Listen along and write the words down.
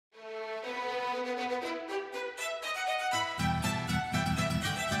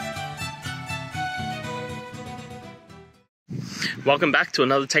Welcome back to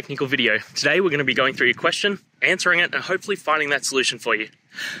another technical video. Today we're going to be going through your question, answering it, and hopefully finding that solution for you.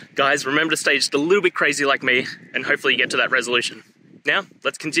 Guys, remember to stay just a little bit crazy like me, and hopefully you get to that resolution. Now,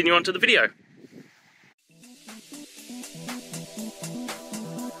 let's continue on to the video.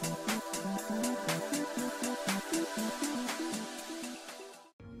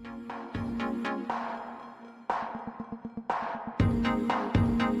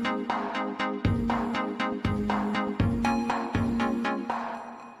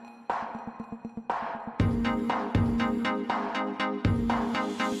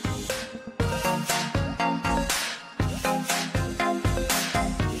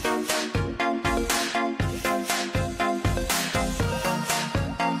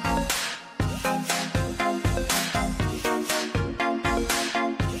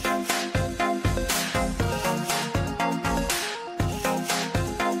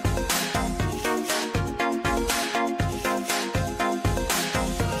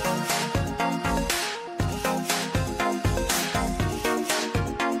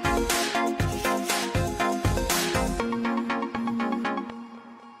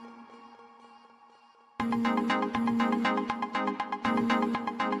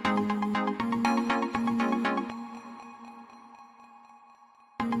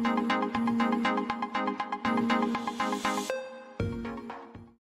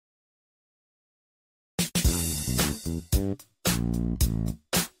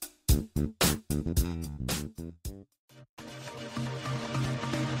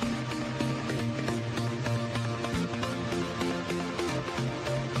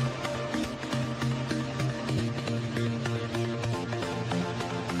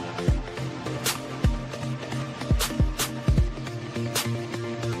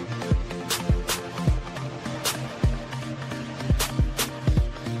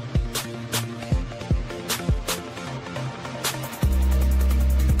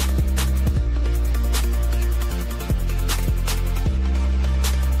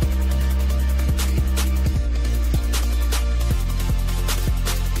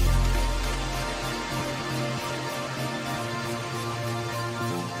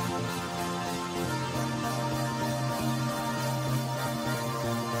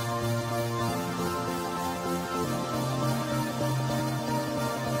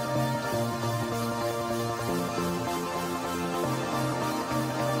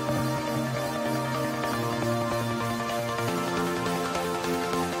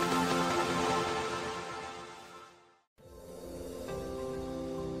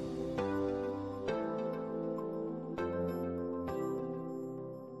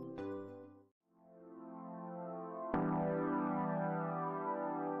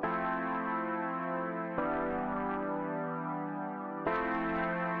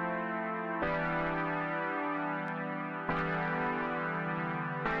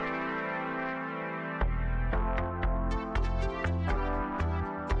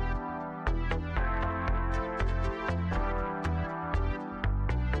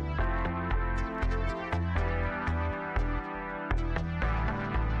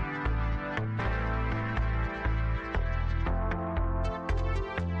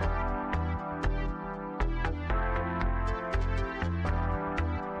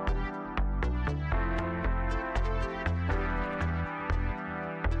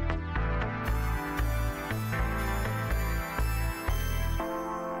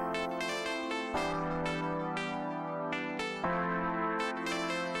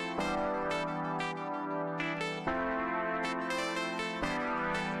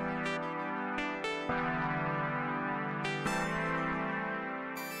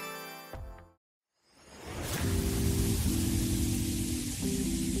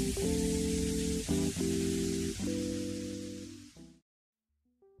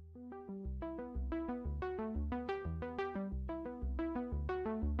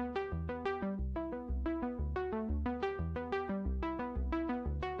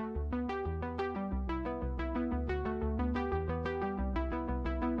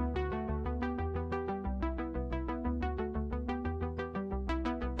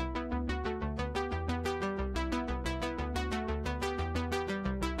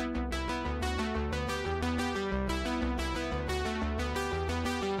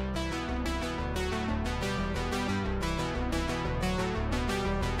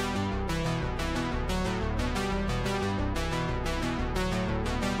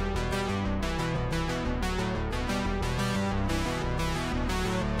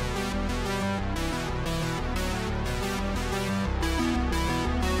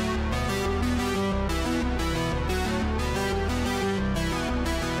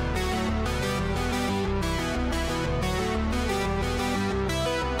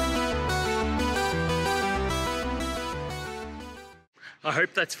 I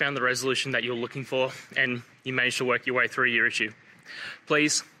hope that's found the resolution that you're looking for and you managed to work your way through your issue.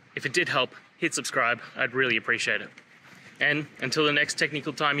 Please, if it did help, hit subscribe. I'd really appreciate it. And until the next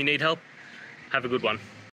technical time you need help, have a good one.